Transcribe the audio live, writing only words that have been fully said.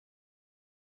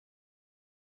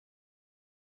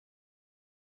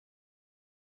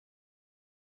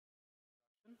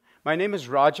My name is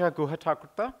Raja Guha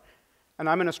Thakurta, and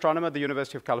I'm an astronomer at the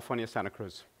University of California, Santa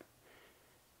Cruz.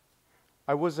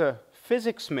 I was a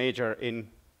physics major in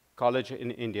college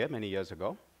in India many years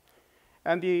ago,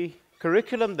 and the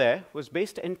curriculum there was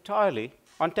based entirely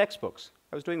on textbooks.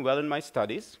 I was doing well in my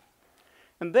studies,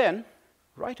 and then,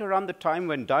 right around the time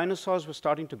when dinosaurs were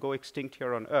starting to go extinct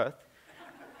here on Earth,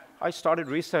 I started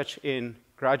research in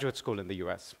graduate school in the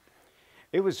US.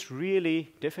 It was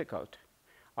really difficult.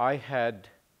 I had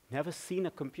never seen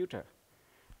a computer,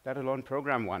 let alone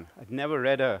program one. I'd never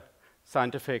read a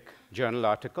scientific journal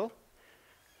article,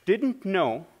 didn't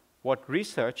know what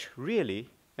research really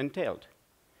entailed.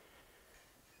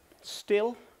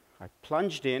 Still, I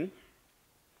plunged in,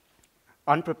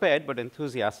 unprepared but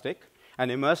enthusiastic,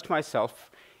 and immersed myself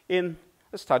in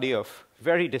the study of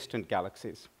very distant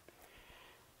galaxies.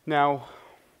 Now,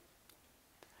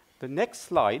 the next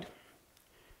slide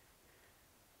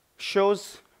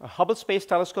shows a Hubble Space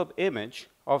Telescope image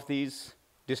of these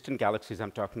distant galaxies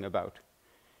I'm talking about.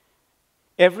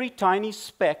 Every tiny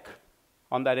speck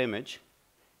on that image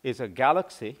is a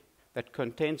galaxy that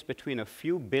contains between a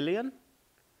few billion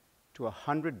to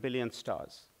 100 billion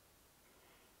stars.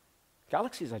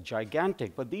 Galaxies are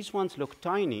gigantic, but these ones look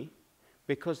tiny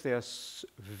because they are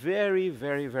very,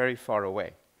 very, very far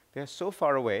away. They are so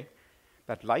far away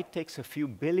that light takes a few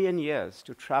billion years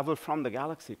to travel from the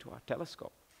galaxy to our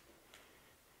telescope.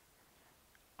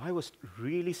 I was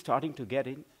really starting to get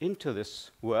into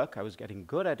this work. I was getting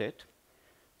good at it,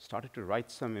 started to write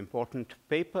some important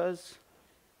papers,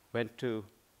 went to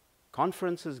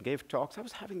conferences, gave talks. I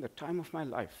was having the time of my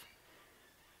life.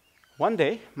 One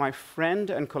day, my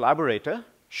friend and collaborator,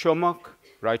 Shomak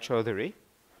Raichaudhuri,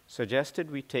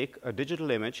 suggested we take a digital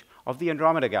image of the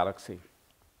Andromeda galaxy,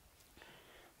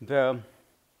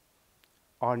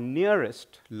 our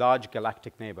nearest large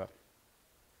galactic neighbor.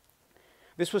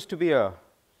 This was to be a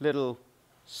little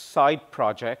side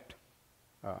project,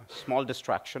 small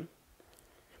distraction.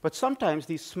 But sometimes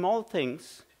these small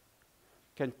things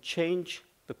can change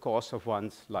the course of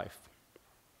one's life.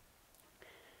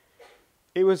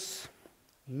 It was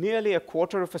nearly a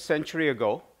quarter of a century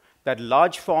ago that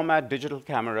large format digital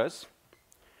cameras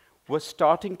were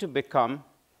starting to become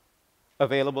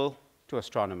available to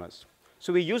astronomers.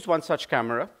 So we used one such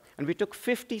camera, and we took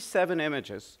 57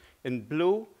 images in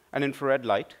blue and infrared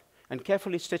light and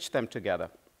carefully stitched them together.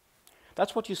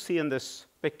 That's what you see in this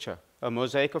picture, a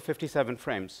mosaic of 57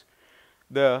 frames.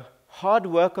 The hard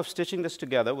work of stitching this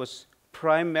together was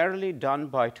primarily done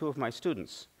by two of my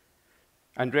students,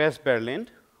 Andreas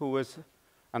Berlind, who was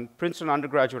a Princeton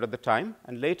undergraduate at the time,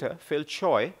 and later Phil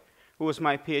Choi, who was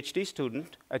my PhD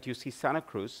student at UC Santa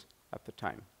Cruz at the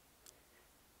time.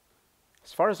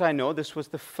 As far as I know, this was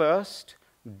the first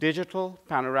digital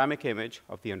panoramic image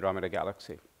of the Andromeda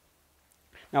galaxy.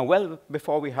 Now, well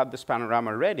before we had this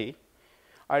panorama ready,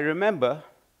 I remember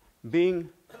being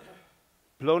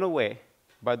blown away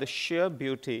by the sheer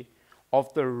beauty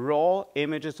of the raw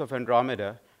images of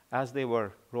Andromeda as they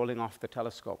were rolling off the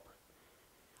telescope.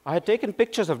 I had taken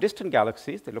pictures of distant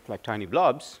galaxies. They looked like tiny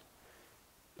blobs,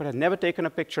 but I'd never taken a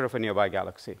picture of a nearby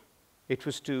galaxy. It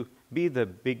was to be the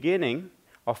beginning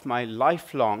of my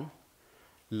lifelong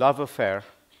love affair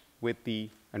with the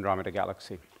Andromeda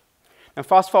galaxy. Now,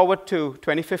 fast forward to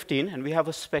 2015, and we have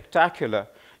a spectacular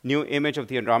new image of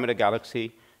the Andromeda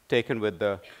galaxy taken with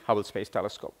the Hubble Space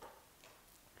Telescope.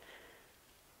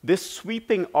 This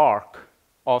sweeping arc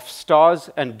of stars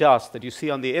and dust that you see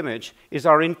on the image is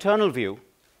our internal view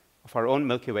of our own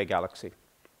Milky Way galaxy.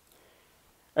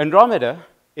 Andromeda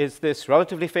is this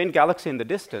relatively faint galaxy in the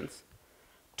distance,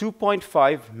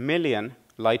 2.5 million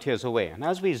light years away. And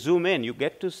as we zoom in, you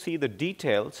get to see the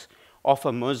details of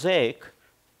a mosaic,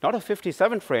 not of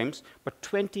 57 frames, but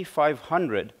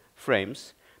 2,500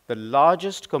 frames, the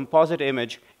largest composite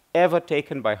image ever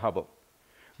taken by Hubble.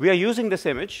 We are using this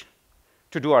image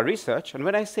to do our research, and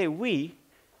when I say we,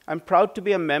 I'm proud to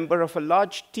be a member of a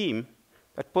large team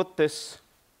that put this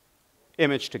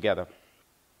image together.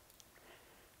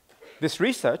 This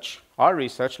research, our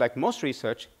research, like most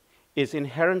research, is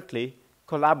inherently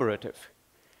collaborative.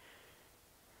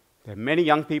 There are many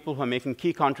young people who are making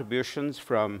key contributions,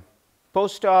 from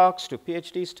postdocs to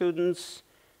PhD students,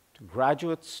 to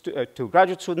graduate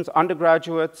students,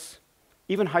 undergraduates,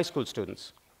 even high school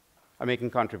students are making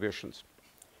contributions.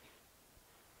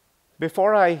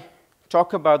 Before I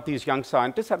talk about these young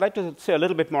scientists, I'd like to say a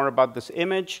little bit more about this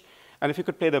image. And if you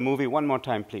could play the movie one more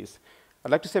time, please.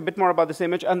 I'd like to say a bit more about this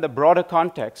image and the broader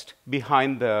context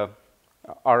behind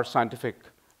our scientific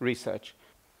research.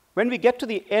 When we get to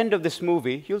the end of this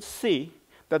movie, you'll see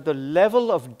that the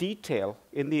level of detail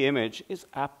in the image is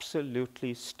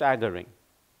absolutely staggering.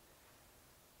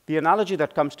 The analogy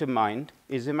that comes to mind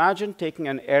is imagine taking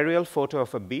an aerial photo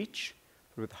of a beach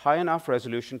with high enough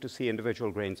resolution to see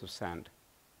individual grains of sand.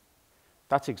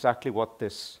 That's exactly what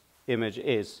this image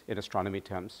is in astronomy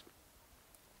terms.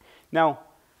 Now,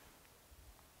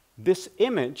 this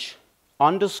image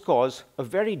underscores a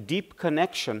very deep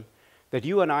connection that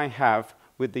you and I have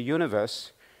with the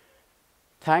universe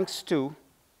thanks to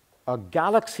a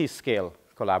galaxy-scale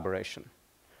collaboration.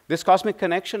 This cosmic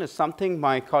connection is something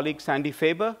my colleague Sandy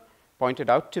Faber pointed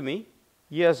out to me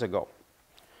years ago.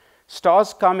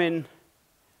 Stars come in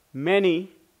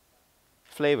many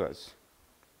flavors.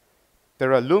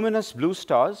 There are luminous blue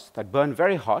stars that burn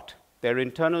very hot. Their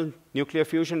internal nuclear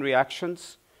fusion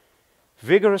reactions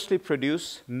vigorously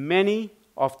produce many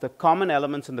of the common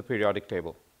elements in the periodic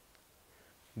table.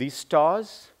 These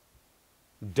stars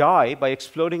die by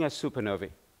exploding as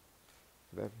supernovae.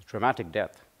 A dramatic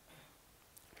death.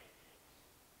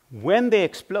 When they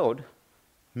explode,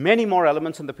 many more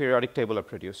elements in the periodic table are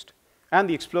produced. And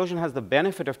the explosion has the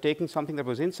benefit of taking something that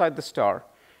was inside the star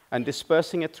and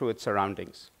dispersing it through its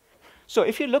surroundings. So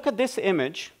if you look at this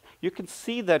image, you can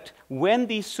see that when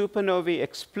these supernovae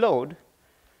explode,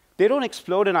 they don't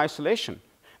explode in isolation.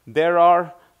 There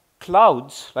are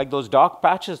clouds, like those dark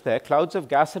patches there, clouds of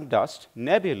gas and dust,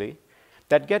 nebulae,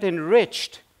 that get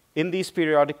enriched in these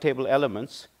periodic table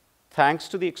elements thanks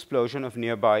to the explosion of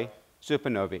nearby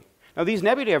supernovae. Now, these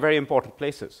nebulae are very important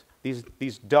places.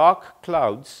 These dark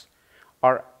clouds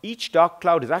are, each dark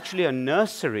cloud is actually a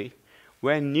nursery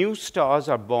where new stars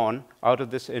are born out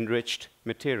of this enriched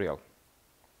material.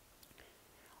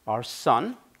 Our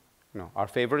sun, our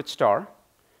favorite star,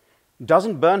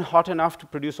 doesn't burn hot enough to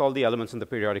produce all the elements in the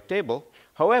periodic table.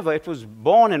 However, it was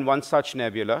born in one such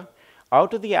nebula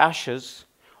out of the ashes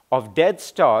of dead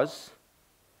stars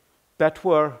that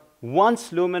were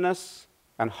once luminous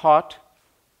and hot,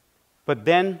 but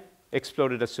then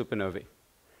exploded as supernovae.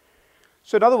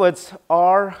 So in other words,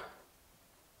 our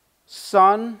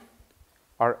sun,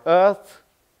 our Earth,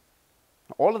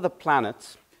 all of the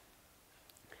planets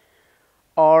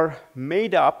are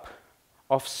made up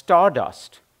of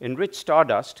stardust, enriched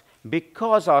stardust,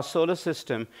 because our solar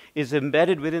system is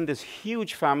embedded within this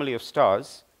huge family of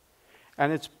stars,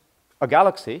 and it's a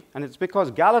galaxy, and it's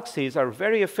because galaxies are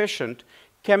very efficient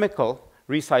chemical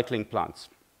recycling plants.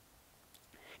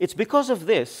 It's because of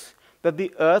this that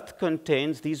the Earth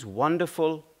contains these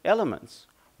wonderful elements.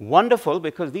 Wonderful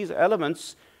because these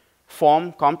elements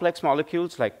form complex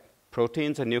molecules like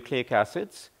proteins and nucleic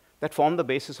acids that form the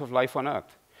basis of life on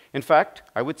Earth. In fact,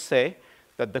 I would say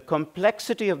that the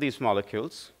complexity of these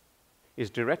molecules is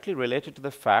directly related to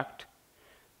the fact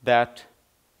that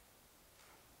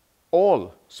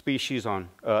all species on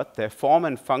Earth, their form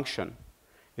and function,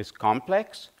 is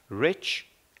complex, rich,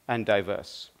 and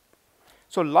diverse.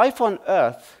 So life on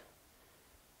Earth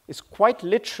is quite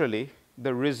literally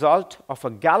the result of a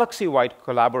galaxy-wide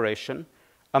collaboration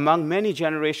among many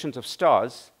generations of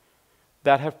stars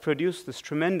that have produced this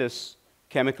tremendous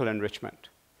chemical enrichment.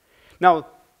 Now,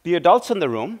 the adults in the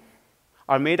room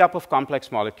are made up of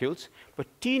complex molecules, but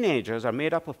teenagers are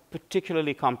made up of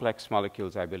particularly complex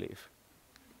molecules, I believe.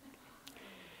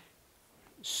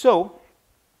 So,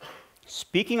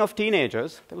 speaking of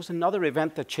teenagers, there was another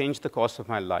event that changed the course of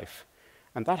my life,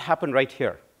 and that happened right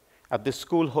here at this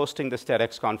school hosting this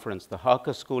TEDx conference, the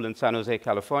HarkerSchool in San Jose,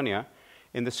 California,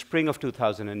 in the spring of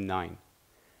 2009.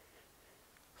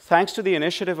 Thanks to the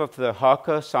initiative of the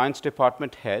Harker Science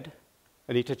Department head,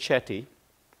 Anita Chetty,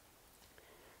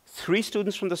 3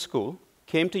 students from the school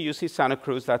came to UC Santa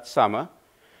Cruz that summer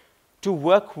to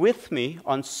work with me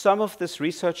on some of this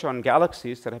research on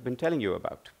galaxies that I've been telling you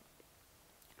about.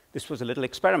 This was a little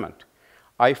experiment.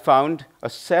 I found a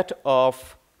set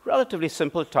of relatively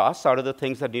simple tasks out of the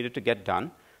things that needed to get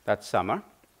done that summer.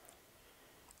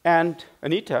 And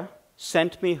Anita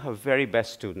sent me her very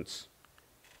best students,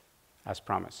 as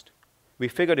promised. We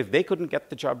figured if they couldn't get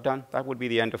the job done, that would be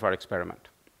the end of our experiment.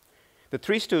 The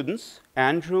 3 students,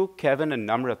 Andrew, Kevin, and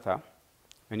Namrata,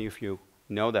 many of you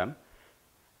know them,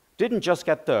 didn't just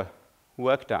get the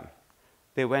work done.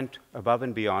 They went above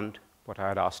and beyond what I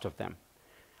had asked of them.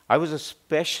 I was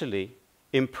especially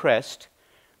impressed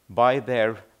by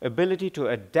their ability to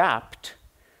adapt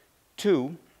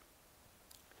to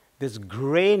this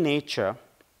gray nature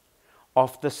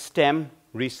of the STEM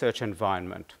research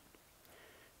environment.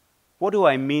 What do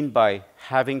I mean by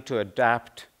having to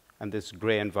adapt in this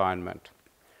gray environment?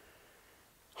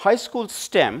 High school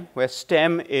STEM, where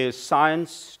STEM is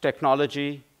science,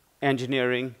 technology,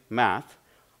 engineering, math,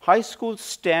 high school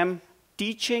STEM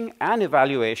teaching and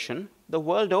evaluation the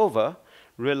world over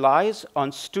relies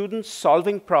on students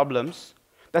solving problems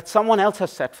that someone else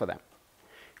has set for them.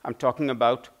 I'm talking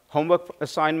about homework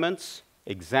assignments,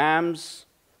 exams,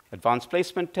 advanced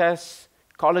placement tests,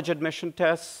 college admission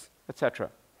tests, etc.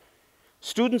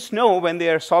 Students know when they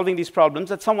are solving these problems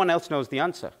that someone else knows the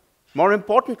answer. More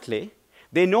importantly,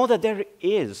 they know that there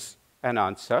is an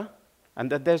answer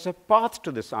and that there's a path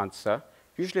to this answer,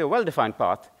 usually a well-defined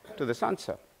path to this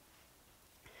answer.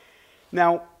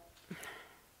 Now,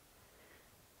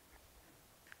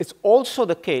 it's also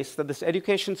the case that this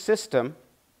education system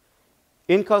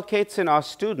inculcates in our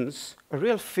students a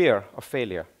real fear of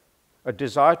failure, a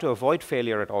desire to avoid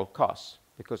failure at all costs,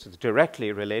 because it's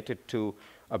directly related to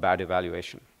a bad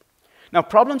evaluation. Now,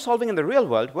 problem solving in the real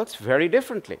world works very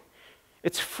differently.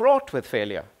 It's fraught with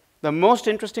failure. The most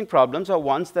interesting problems are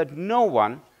ones that no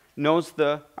one knows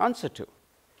the answer to.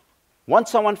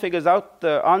 Once someone figures out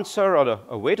the answer or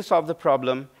a way to solve the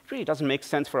problem, it really doesn't make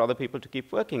sense for other people to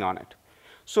keep working on it.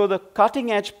 So the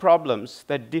cutting-edge problems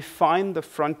that define the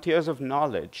frontiers of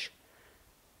knowledge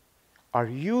are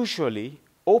usually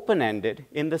open-ended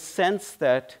in the sense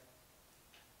that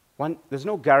there's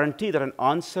no guarantee that an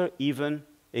answer even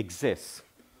exists.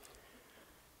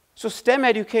 So STEM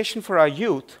education for our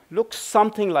youth looks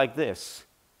something like this.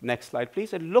 Next slide,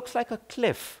 please. It looks like a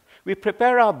cliff. We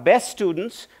prepare our best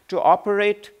students to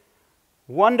operate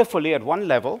wonderfully at one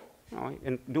level,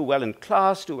 and do well in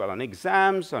class, do well on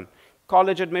exams, on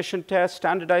college admission tests,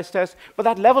 standardized tests, but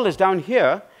that level is down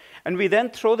here, and we then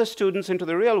throw the students into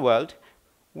the real world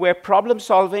where problem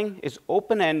solving is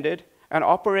open-ended and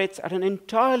operates at an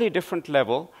entirely different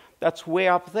level that's way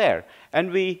up there.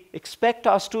 And we expect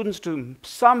our students to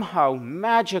somehow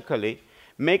magically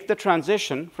make the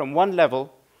transition from one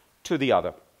level to the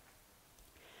other.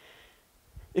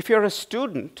 If you're a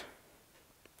student,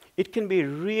 it can be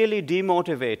really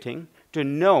demotivating to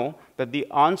know that the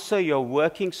answer you're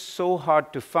working so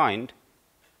hard to find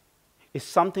is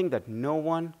something that no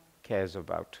one cares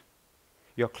about.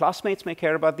 Your classmates may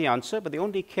care about the answer, but they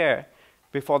only care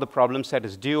before the problem set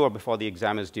is due or before the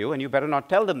exam is due, and you better not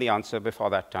tell them the answer before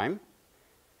that time.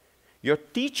 Your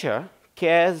teacher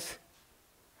cares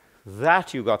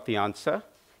that you got the answer,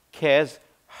 cares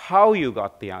how you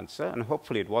got the answer, and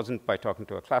hopefully it wasn't by talking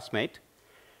to a classmate.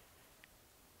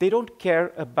 They don't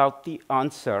care about the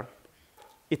answer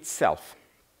itself.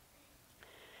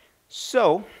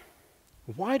 So,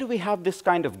 why do we have this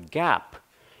kind of gap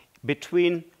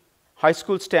between high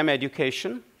school STEM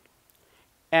education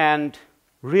and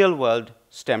real-world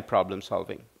STEM problem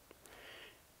solving?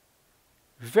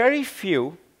 Very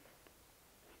few,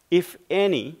 if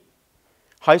any,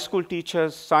 high school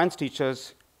teachers, science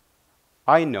teachers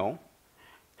I know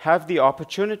have the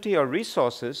opportunity or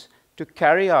resources to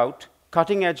carry out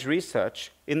cutting-edge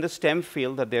research in the STEM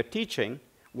field that they're teaching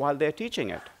while they're teaching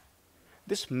it.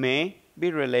 This may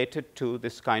be related to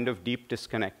this kind of deep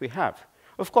disconnect we have.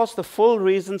 Of course, the full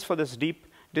reasons for this deep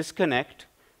disconnect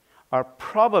are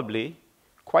probably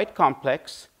quite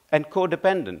complex and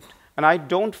codependent, and I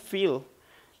don't feel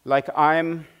like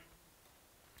I'm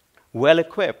well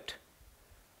equipped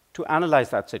to analyze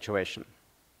that situation.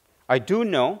 I do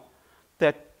know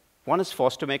that one is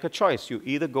forced to make a choice. You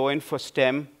either go in for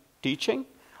STEM teaching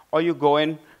or you go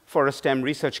in for a STEM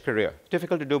research career. It's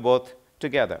difficult to do both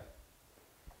together.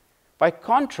 By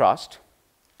contrast,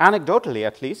 anecdotally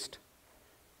at least,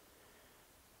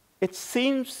 it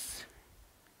seems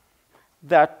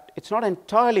that it's not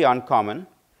entirely uncommon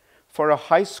for a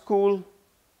high school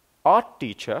art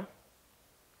teacher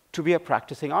to be a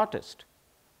practicing artist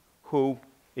who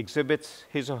exhibits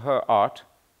his or her art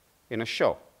in a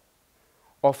show,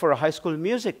 or for a high school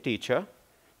music teacher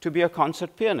to be a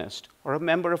concert pianist or a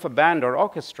member of a band or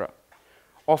orchestra,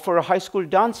 or for a high school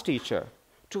dance teacher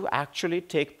to actually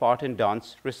take part in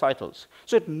dance recitals.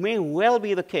 So it may well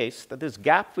be the case that this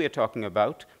gap we are talking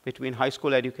about between high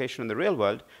school education and the real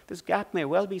world, this gap may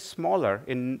well be smaller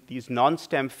in these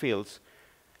non-STEM fields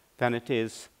than it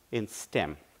is in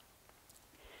STEM.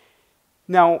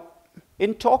 Now,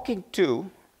 in talking to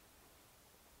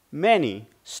many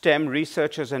STEM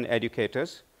researchers and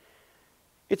educators,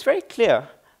 it's very clear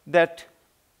that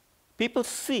people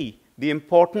see the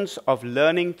importance of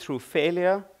learning through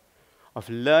failure, of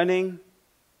learning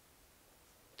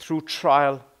through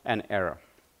trial and error.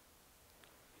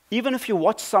 Even if you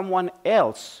watch someone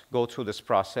else go through this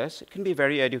process, it can be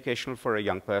very educational for a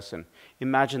young person.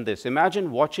 Imagine this.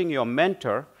 Imagine watching your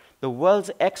mentor, the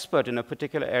world's expert in a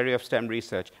particular area of STEM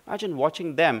research. Imagine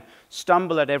watching them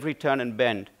stumble at every turn and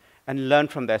bend and learn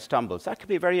from their stumbles. That could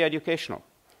be very educational.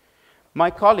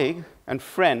 My colleague and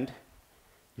friend,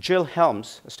 Jill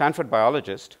Helms, a Stanford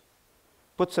biologist,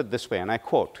 puts it this way, and I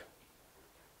quote,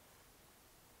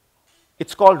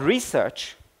 "It's called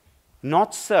research,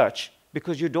 not search,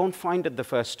 because you don't find it the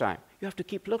first time. You have to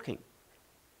keep looking.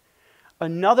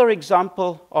 Another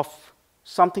example of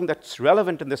something that's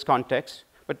relevant in this context,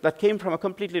 but that came from a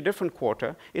completely different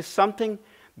quarter, is something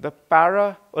the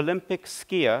Paralympic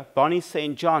skier Bonnie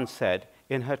St. John said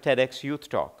in her TEDx Youth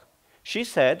Talk. She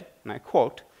said, and I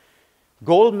quote,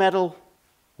 "Gold medal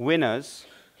winners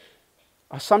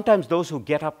are sometimes those who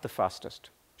get up the fastest."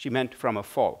 She meant from a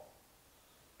fall.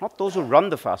 Not those who run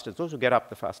the fastest, those who get up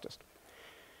the fastest.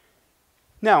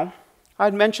 Now, I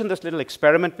had mentioned this little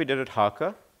experiment we did at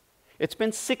Harker. It's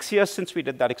been 6 years since we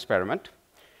did that experiment.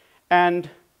 And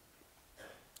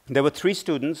there were 3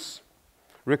 students.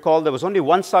 Recall, there was only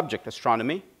one subject,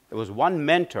 astronomy. There was one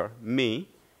mentor, me.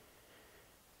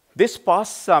 This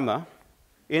past summer,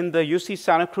 in the UC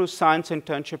Santa Cruz Science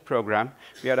Internship Program,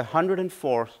 we had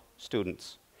 104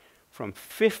 students from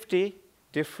 50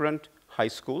 different high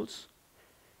schools,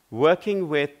 working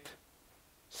with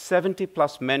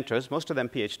 70-plus mentors, most of them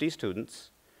PhD students,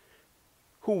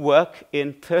 who work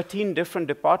in 13 different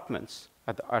departments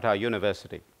at our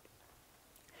university.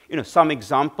 Some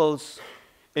examples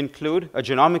include a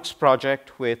genomics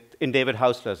project in David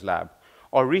Hausler's lab,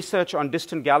 or research on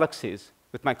distant galaxies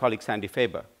with my colleague Sandy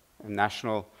Faber, a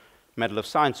National Medal of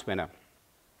Science winner.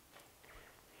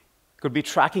 Could be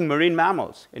tracking marine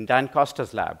mammals in Dan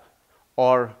Costa's lab,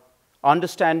 or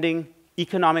understanding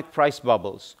economic price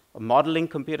bubbles, or modeling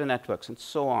computer networks, and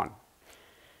so on.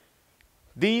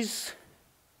 These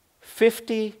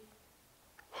 50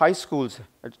 high schools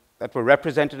that were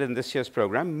represented in this year's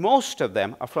program, most of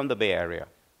them are from the Bay Area.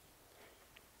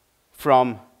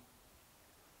 From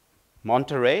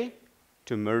Monterey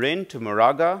to Marin to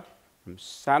Moraga, from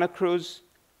Santa Cruz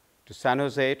to San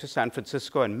Jose to San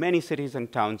Francisco, and many cities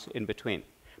and towns in between.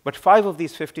 But 5 of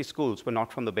these 50 schools were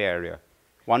not from the Bay Area.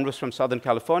 One was from Southern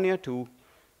California, two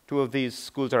of these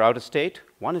schools are out of state.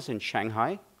 One is in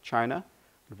Shanghai, China,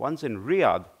 and one's in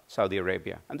Riyadh, Saudi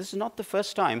Arabia. And this is not the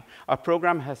first time our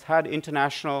program has had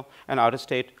international and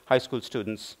out-of-state high school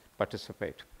students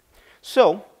participate.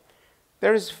 So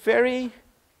there is very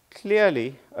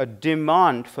clearly a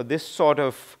demand for this sort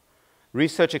of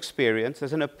research experience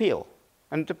as an appeal.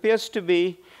 And it appears to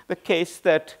be the case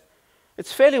that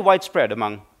it's fairly widespread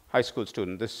among high school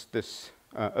students, this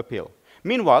appeal.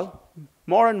 Meanwhile,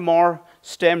 more and more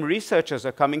STEM researchers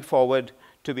are coming forward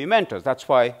to be mentors. That's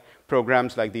why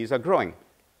programs like these are growing.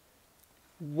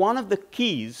 One of the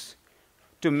keys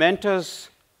to mentors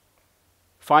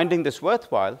finding this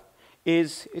worthwhile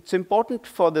is it's important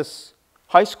for this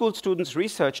high school students'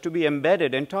 research to be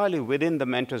embedded entirely within the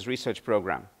mentor's research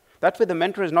program. That way the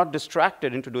mentor is not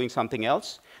distracted into doing something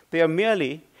else. They are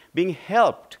merely being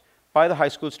helped by the high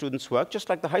school student's work, just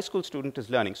like the high school student is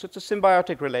learning. So it's a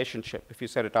symbiotic relationship if you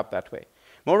set it up that way.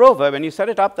 Moreover, when you set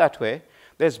it up that way,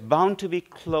 there's bound to be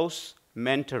close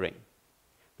mentoring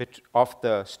of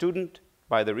the student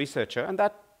by the researcher, and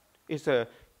that is a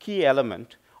key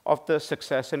element of the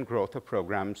success and growth of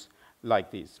programs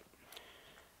like these.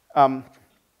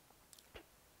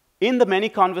 In the many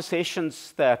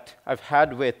conversations that I've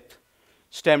had with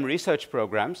STEM research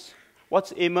programs,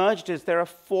 what's emerged is there are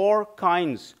 4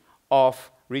 kinds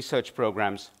of research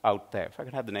programs out there. If I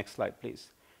could have the next slide,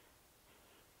 please.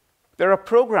 There are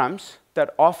programs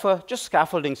that offer just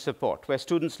scaffolding support, where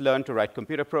students learn to write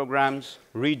computer programs,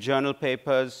 read journal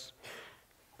papers,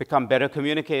 become better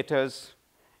communicators,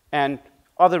 and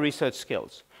other research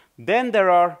skills. Then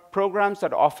there are programs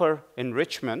that offer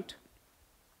enrichment,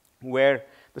 where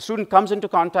the student comes into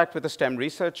contact with a STEM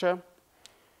researcher.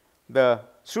 The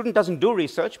student doesn't do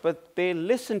research, but they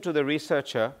listen to the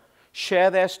researcher share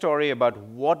their story about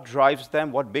what drives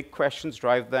them, what big questions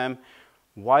drive them,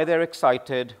 why they're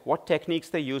excited, what techniques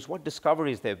they use, what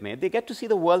discoveries they've made. They get to see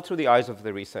the world through the eyes of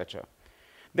the researcher.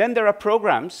 Then there are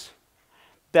programs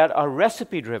that are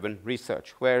recipe-driven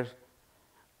research, where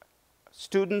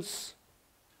students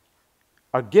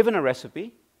are given a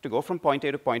recipe to go from point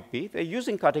A to point B. They're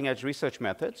using cutting-edge research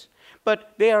methods,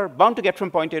 but they are bound to get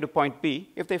from point A to point B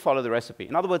if they follow the recipe.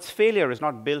 In other words, failure is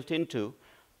not built into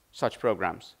such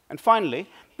programs. And finally,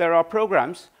 there are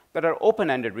programs that are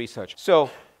open-ended research. So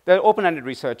there are open-ended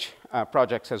research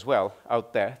projects as well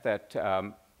out there that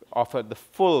offer the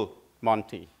full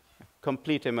Monty,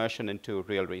 complete immersion into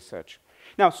real research.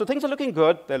 Now, so things are looking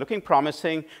good. They're looking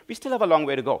promising. We still have a long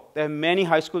way to go. There are many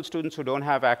high school students who don't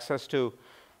have access to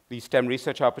these STEM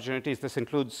research opportunities. This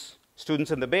includes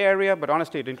students in the Bay Area, but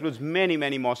honestly, it includes many,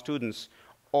 many more students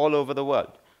all over the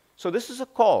world. So this is a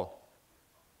call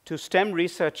to STEM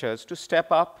researchers to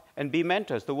step up and be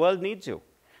mentors. The world needs you.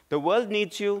 The world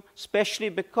needs you, especially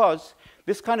because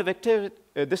this kind of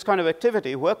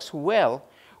activity works well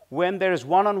when there is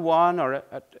one-on-one or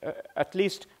at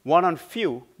least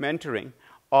one-on-few mentoring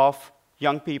of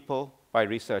young people by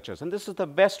researchers. And this is the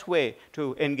best way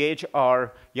to engage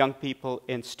our young people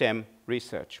in STEM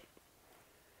research.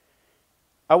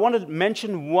 I want to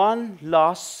mention one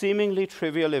last seemingly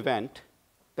trivial event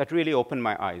that really opened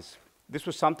my eyes. This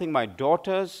was something my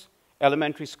daughter's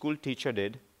elementary school teacher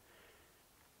did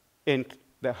in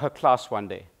her class one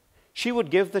day. She would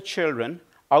give the children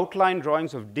outline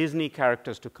drawings of Disney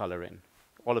characters to color in.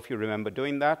 All of you remember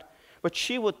doing that. But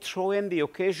she would throw in the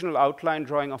occasional outline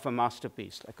drawing of a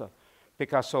masterpiece, like a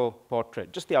Picasso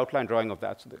portrait, just the outline drawing of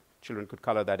that so the children could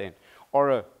color that in,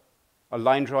 or a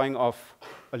line drawing of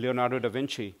a Leonardo da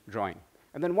Vinci drawing.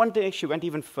 And then one day she went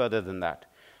even further than that.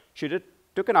 She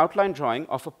took an outline drawing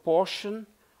of a portion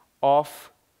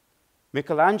of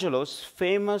Michelangelo's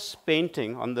famous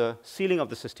painting on the ceiling of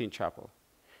the Sistine Chapel.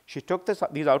 She took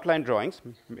these outline drawings,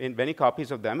 in many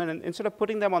copies of them, and instead of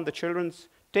putting them on the children's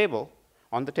table,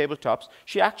 on the tabletops,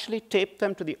 she actually taped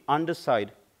them to the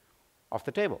underside of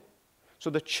the table. So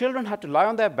the children had to lie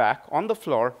on their back, on the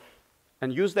floor,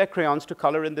 and use their crayons to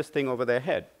color in this thing over their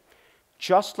head.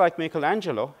 Just like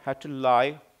Michelangelo had to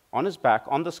lie on his back,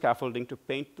 on the scaffolding, to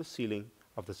paint the ceiling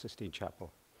of the Sistine Chapel.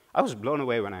 I was blown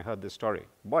away when I heard this story.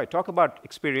 Boy, talk about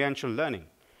experiential learning.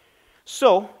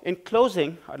 So, in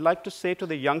closing, I'd like to say to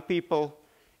the young people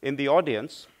in the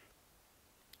audience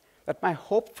that my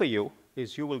hope for you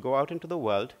is you will go out into the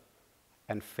world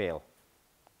and fail.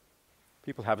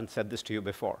 People haven't said this to you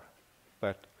before,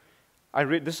 but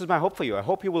this is my hope for you. I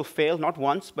hope you will fail not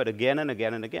once, but again and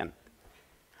again and again.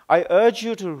 I urge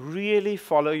you to really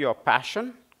follow your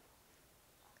passion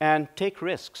and take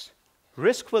risks.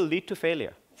 Risk will lead to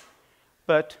failure,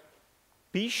 but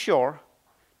be sure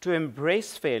to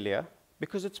embrace failure,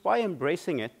 because it's by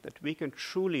embracing it that we can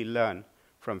truly learn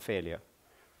from failure.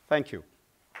 Thank you.